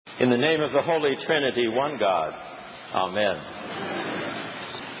In the name of the Holy Trinity, one God. Amen.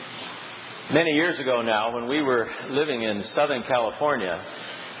 Many years ago now, when we were living in Southern California,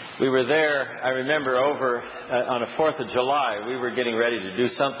 we were there, I remember, over on a 4th of July. We were getting ready to do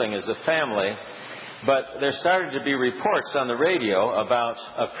something as a family, but there started to be reports on the radio about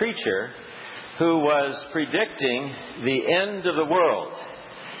a preacher who was predicting the end of the world.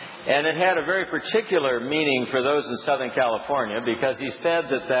 And it had a very particular meaning for those in Southern California, because he said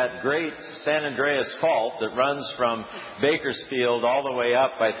that great San Andreas Fault that runs from Bakersfield all the way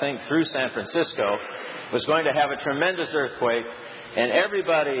up, I think, through San Francisco, was going to have a tremendous earthquake, and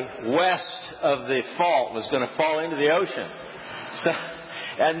everybody west of the fault was going to fall into the ocean.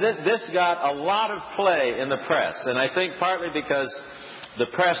 And this got a lot of play in the press, and I think partly because the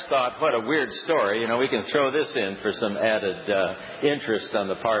press thought, what a weird story. We can throw this in for some added interest on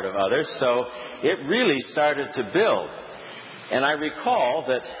the part of others. So it really started to build. And I recall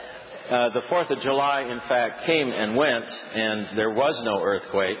that the 4th of July, in fact, came and went, and there was no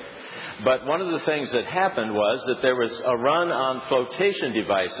earthquake. But one of the things that happened was that there was a run on flotation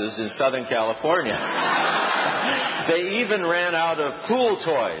devices in Southern California. They even ran out of pool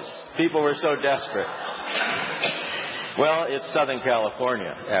toys. People were so desperate. Well, it's Southern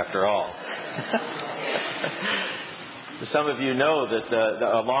California, after all. Some of you know that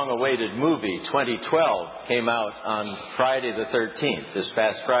a long-awaited movie, 2012, came out on Friday the 13th, this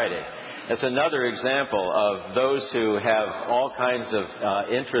past Friday. It's another example of those who have all kinds of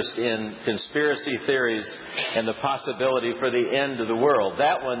interest in conspiracy theories and the possibility for the end of the world.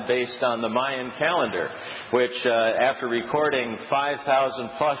 That one based on the Mayan calendar, which, after recording 5,000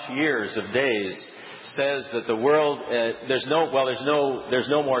 plus years of days, says that the world there's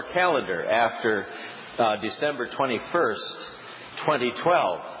no more calendar after December 21st,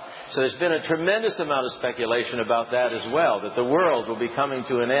 2012. So there's been a tremendous amount of speculation about that as well, that the world will be coming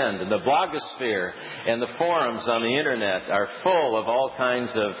to an end. And the blogosphere and the forums on the internet are full of all kinds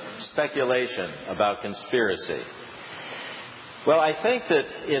of speculation about conspiracy. Well, I think that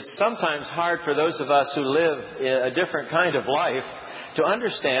it's sometimes hard for those of us who live a different kind of life to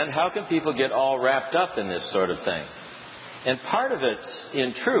understand how can people get all wrapped up in this sort of thing. And part of it,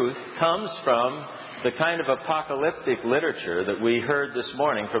 in truth, comes from the kind of apocalyptic literature that we heard this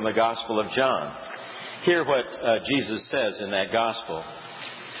morning from the Gospel of John. Hear what Jesus says in that Gospel.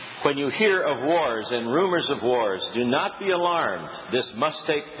 When you hear of wars and rumors of wars, do not be alarmed. This must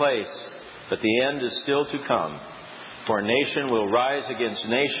take place, but the end is still to come. For nation will rise against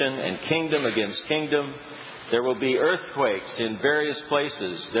nation and kingdom against kingdom. There will be earthquakes in various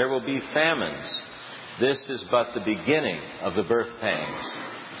places. There will be famines. This is but the beginning of the birth pangs.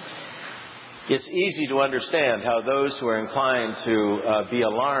 It's easy to understand how those who are inclined to be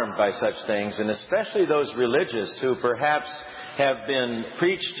alarmed by such things, and especially those religious who perhaps have been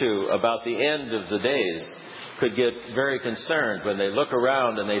preached to about the end of the days, could get very concerned when they look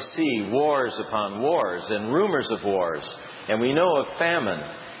around and they see wars upon wars and rumors of wars. And we know of famine.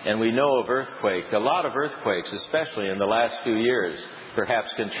 And we know of earthquake, a lot of earthquakes, especially in the last few years,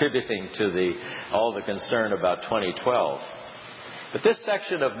 perhaps contributing to all the concern about 2012. But this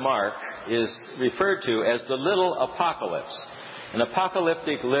section of Mark is referred to as the little apocalypse. And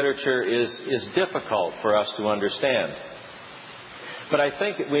apocalyptic literature is difficult for us to understand. But I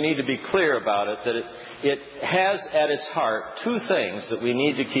think we need to be clear about it, that it has at its heart two things that we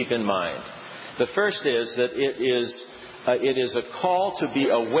need to keep in mind. The first is that it is a call to be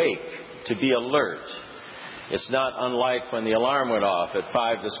awake, to be alert. It's not unlike when the alarm went off at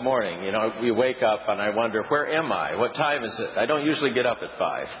 5 this morning. We wake up and I wonder, where am I? What time is it? I don't usually get up at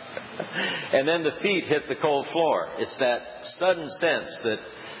 5. And then the feet hit the cold floor. It's that sudden sense that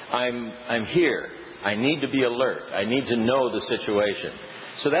I'm here. I need to be alert. I need to know the situation.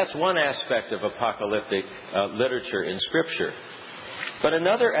 So that's one aspect of apocalyptic literature in Scripture. But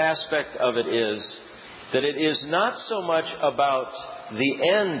another aspect of it is that it is not so much about the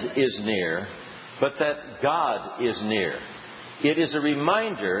end is near, but that God is near. It is a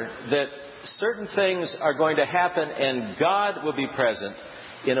reminder that certain things are going to happen and God will be present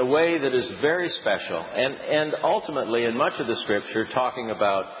in a way that is very special. And ultimately, in much of the Scripture, talking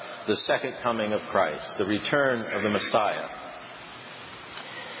about the second coming of Christ, the return of the Messiah.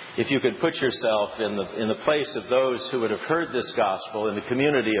 If you could put yourself in the place of those who would have heard this gospel in the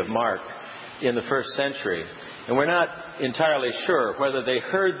community of Mark in the first century, and we're not entirely sure whether they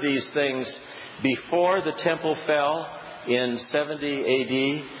heard these things before the temple fell in 70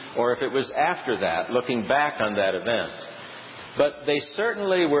 AD or if it was after that, looking back on that event. But they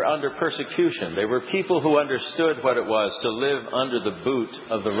certainly were under persecution. They were people who understood what it was to live under the boot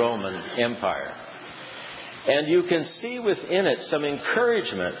of the Roman Empire. And you can see within it some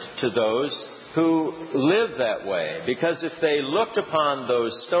encouragement to those who live that way. Because if they looked upon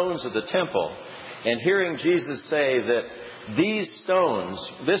those stones of the temple and hearing Jesus say that these stones,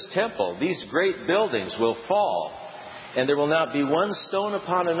 this temple, these great buildings will fall, and there will not be one stone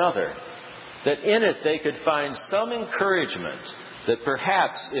upon another, that in it they could find some encouragement that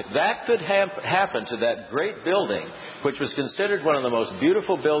perhaps if that could happen to that great building, which was considered one of the most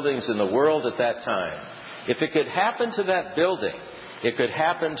beautiful buildings in the world at that time, if it could happen to that building, it could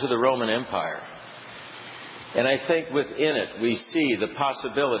happen to the Roman Empire. And I think within it we see the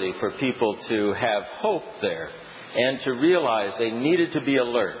possibility for people to have hope there and to realize they needed to be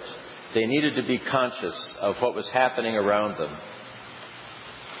alert. They needed to be conscious of what was happening around them.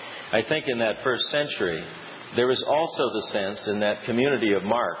 I think in that first century, there was also the sense in that community of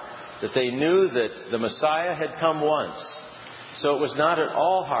Mark that they knew that the Messiah had come once. So it was not at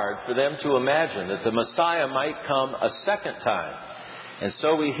all hard for them to imagine that the Messiah might come a second time. And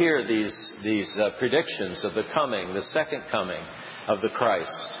so we hear these predictions of the coming, the second coming of the Christ.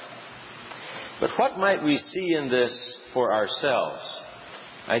 But what might we see in this for ourselves?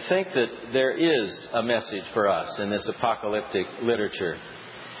 I think that there is a message for us in this apocalyptic literature.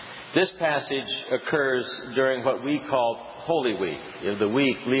 This passage occurs during what we call Holy Week, the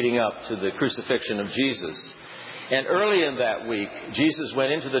week leading up to the crucifixion of Jesus. And early in that week, Jesus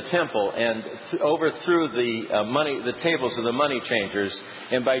went into the temple and overthrew the tables of the money changers.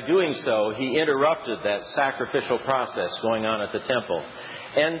 And by doing so, he interrupted that sacrificial process going on at the temple.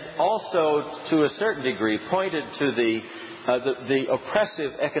 And also, to a certain degree, pointed to the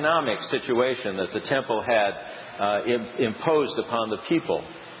oppressive economic situation that the temple had imposed upon the people.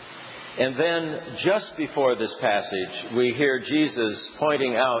 And then, just before this passage, we hear Jesus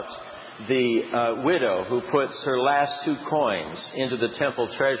pointing out the widow who puts her last 2 coins into the temple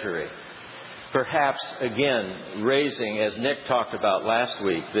treasury. Perhaps, again, raising, as Nick talked about last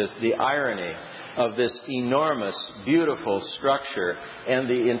week, the irony of this enormous, beautiful structure and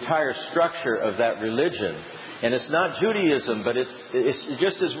the entire structure of that religion. And it's not Judaism, but it's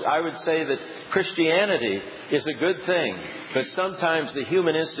just as I would say that Christianity is a good thing, but sometimes the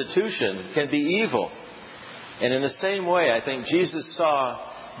human institution can be evil. And in the same way, I think Jesus saw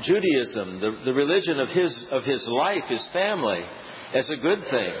Judaism, the religion of his life, his family, as a good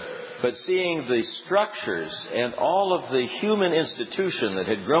thing. But seeing the structures and all of the human institution that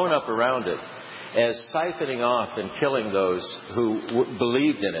had grown up around it as siphoning off and killing those who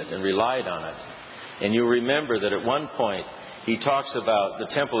believed in it and relied on it. And you remember that at one point he talks about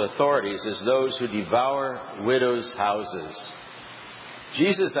the temple authorities as those who devour widows' houses.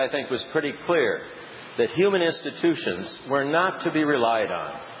 Jesus, I think, was pretty clear that human institutions were not to be relied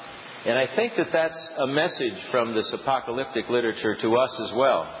on. And I think that that's a message from this apocalyptic literature to us as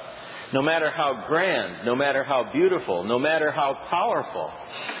well. No matter how grand, no matter how beautiful, no matter how powerful,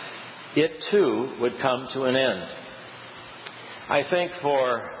 it too would come to an end. I think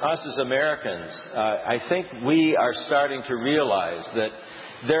for us as Americans, I think we are starting to realize that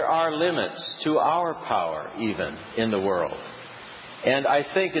there are limits to our power even in the world. And I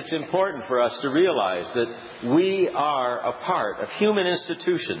think it's important for us to realize that we are a part of human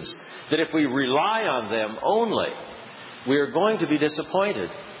institutions, that if we rely on them only, we are going to be disappointed.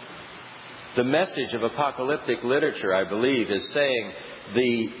 The message of apocalyptic literature, I believe, is saying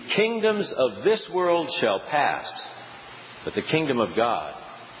the kingdoms of this world shall pass, but the kingdom of God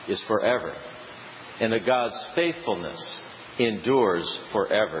is forever, and that God's faithfulness endures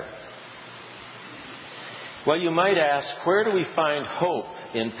forever. Well, you might ask, where do we find hope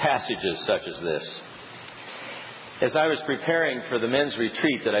in passages such as this? As I was preparing for the men's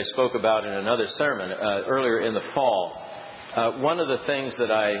retreat that I spoke about in another sermon earlier in the fall, one of the things that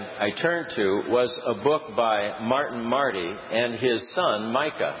I turned to was a book by Martin Marty and his son,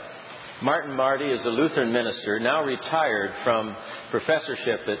 Micah. Martin Marty is a Lutheran minister, now retired from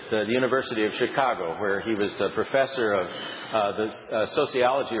professorship at the University of Chicago, where he was a professor of the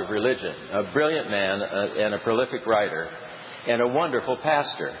sociology of religion. A brilliant man and a prolific writer, and a wonderful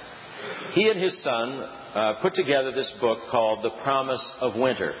pastor. He and his son put together this book called The Promise of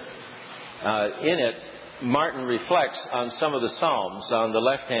Winter. In it, Martin reflects on some of the Psalms on the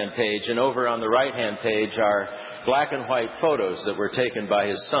left-hand page, and over on the right-hand page are black and white photos that were taken by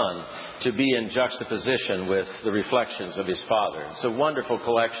his son to be in juxtaposition with the reflections of his father. It's a wonderful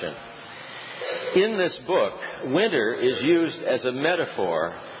collection. In this book, winter is used as a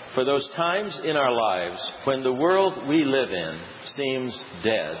metaphor for those times in our lives when the world we live in seems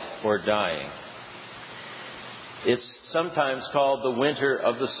dead or dying. It's sometimes called the winter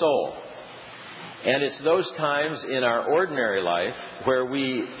of the soul. And it's those times in our ordinary life where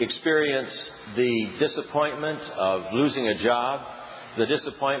we experience the disappointment of losing a job, the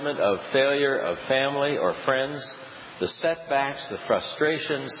disappointment of failure of family or friends, the setbacks, the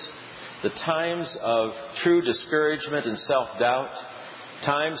frustrations, the times of true discouragement and self-doubt,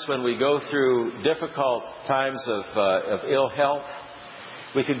 times when we go through difficult times of ill health.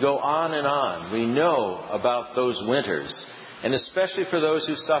 We could go on and on. We know about those winters. And especially for those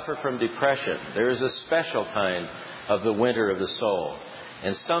who suffer from depression, there is a special kind of the winter of the soul.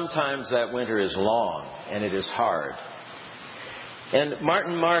 And sometimes that winter is long and it is hard. And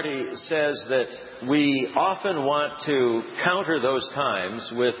Martin Marty says that we often want to counter those times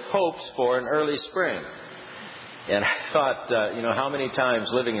with hopes for an early spring. And I thought, how many times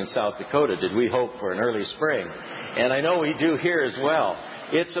living in South Dakota did we hope for an early spring? And I know we do here as well.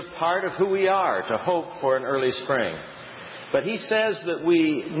 It's a part of who we are to hope for an early spring. But he says that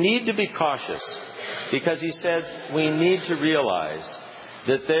we need to be cautious because he said we need to realize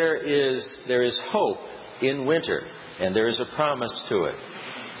that there is hope in winter and there is a promise to it.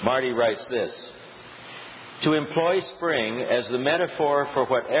 Marty writes this: to employ spring as the metaphor for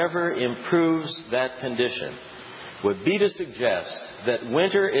whatever improves that condition would be to suggest that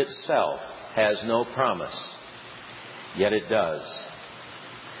winter itself has no promise. Yet it does.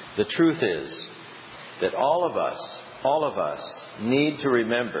 The truth is that all of us need to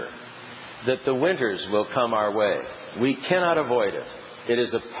remember that the winters will come our way. We cannot avoid it. It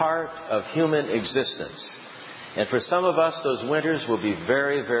is a part of human existence. And for some of us, those winters will be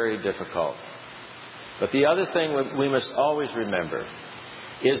very, very difficult. But the other thing we must always remember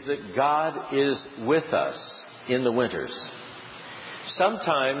is that God is with us in the winters.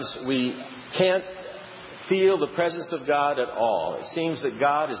 Sometimes we can't feel the presence of God at all. It seems that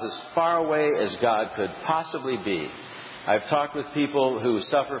God is as far away as God could possibly be. I've talked with people who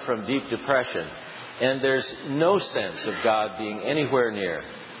suffer from deep depression, and there's no sense of God being anywhere near.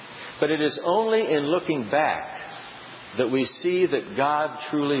 But it is only in looking back that we see that God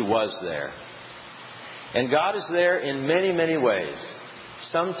truly was there. And God is there in many, many ways.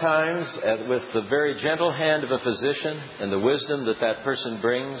 Sometimes with the very gentle hand of a physician and the wisdom that person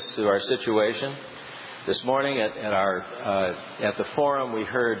brings to our situation. This morning at the forum, we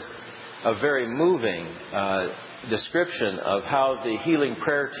heard a very moving description of how the healing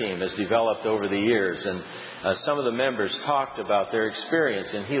prayer team has developed over the years. And some of the members talked about their experience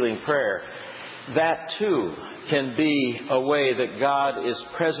in healing prayer. That, too, can be a way that God is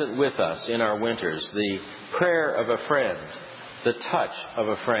present with us in our winters. The prayer of a friend, the touch of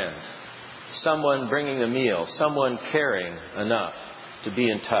a friend, someone bringing a meal, someone caring enough to be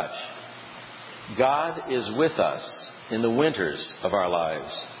in touch. God is with us in the winters of our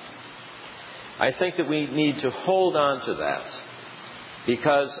lives. I think that we need to hold on to that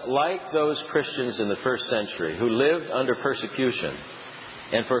because, like those Christians in the first century who lived under persecution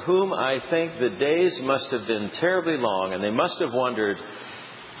and for whom I think the days must have been terribly long and they must have wondered,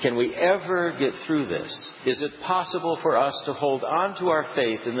 can we ever get through this? Is it possible for us to hold on to our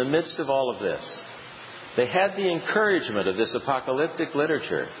faith in the midst of all of this? They had the encouragement of this apocalyptic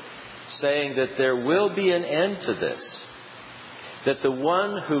literature saying that there will be an end to this, that the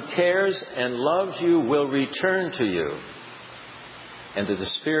one who cares and loves you will return to you, and that the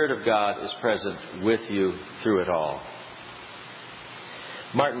Spirit of God is present with you through it all.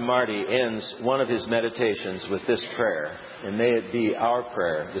 Martin Marty ends one of his meditations with this prayer, and may it be our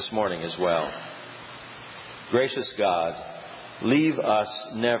prayer this morning as well. Gracious God, leave us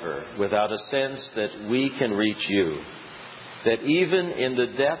never without a sense that we can reach you, that even in the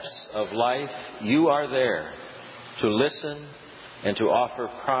depths of life, you are there to listen and to offer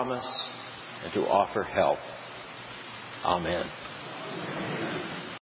promise and to offer help. Amen.